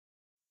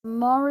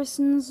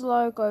Morrison's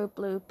logo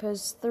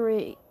bloopers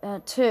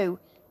 2,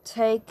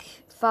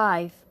 take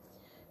 5.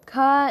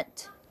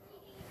 Cut.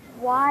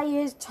 Why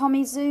is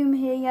Tommy Zoom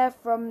here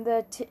from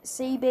the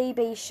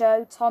CBB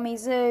show Tommy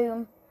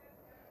Zoom?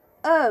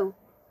 Oh,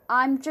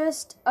 I'm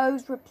just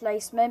O's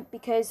replacement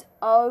because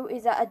O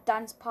is at a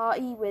dance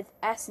party with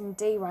S and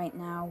D right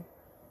now.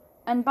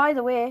 And by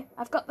the way,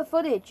 I've got the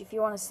footage if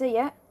you want to see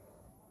it.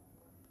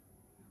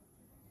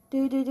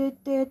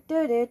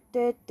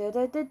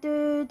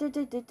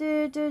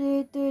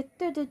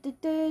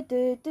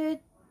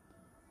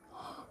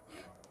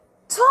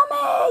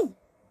 Tommy!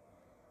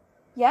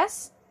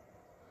 Yes?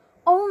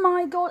 Oh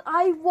my god,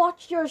 I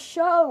watched your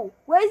show.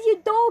 Where's your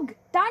dog,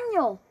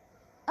 Daniel?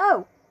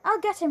 Oh,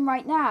 I'll get him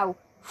right now.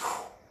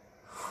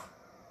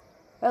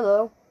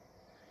 Hello.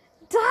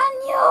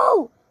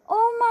 Daniel!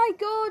 Oh my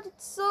god,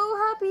 it's so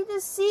happy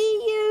to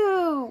see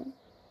you.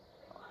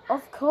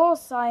 Of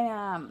course I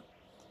am.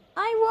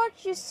 I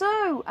watch your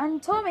show,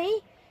 and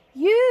Tommy,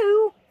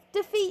 you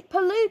defeat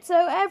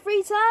Paluto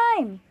every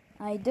time.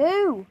 I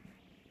do.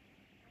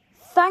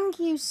 Thank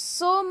you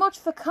so much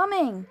for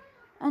coming.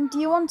 And do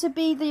you want to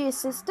be the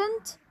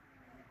assistant?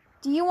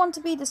 Do you want to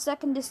be the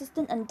second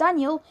assistant? And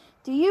Daniel,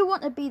 do you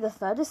want to be the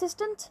third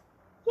assistant?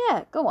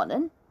 Yeah, go on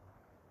then.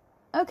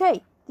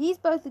 Okay, these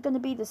both are going to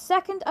be the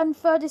second and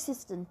third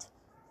assistant.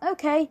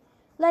 Okay,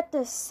 let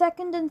the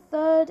second and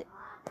third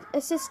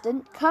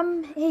assistant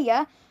come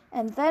here,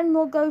 and then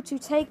we'll go to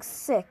take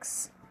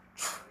 6.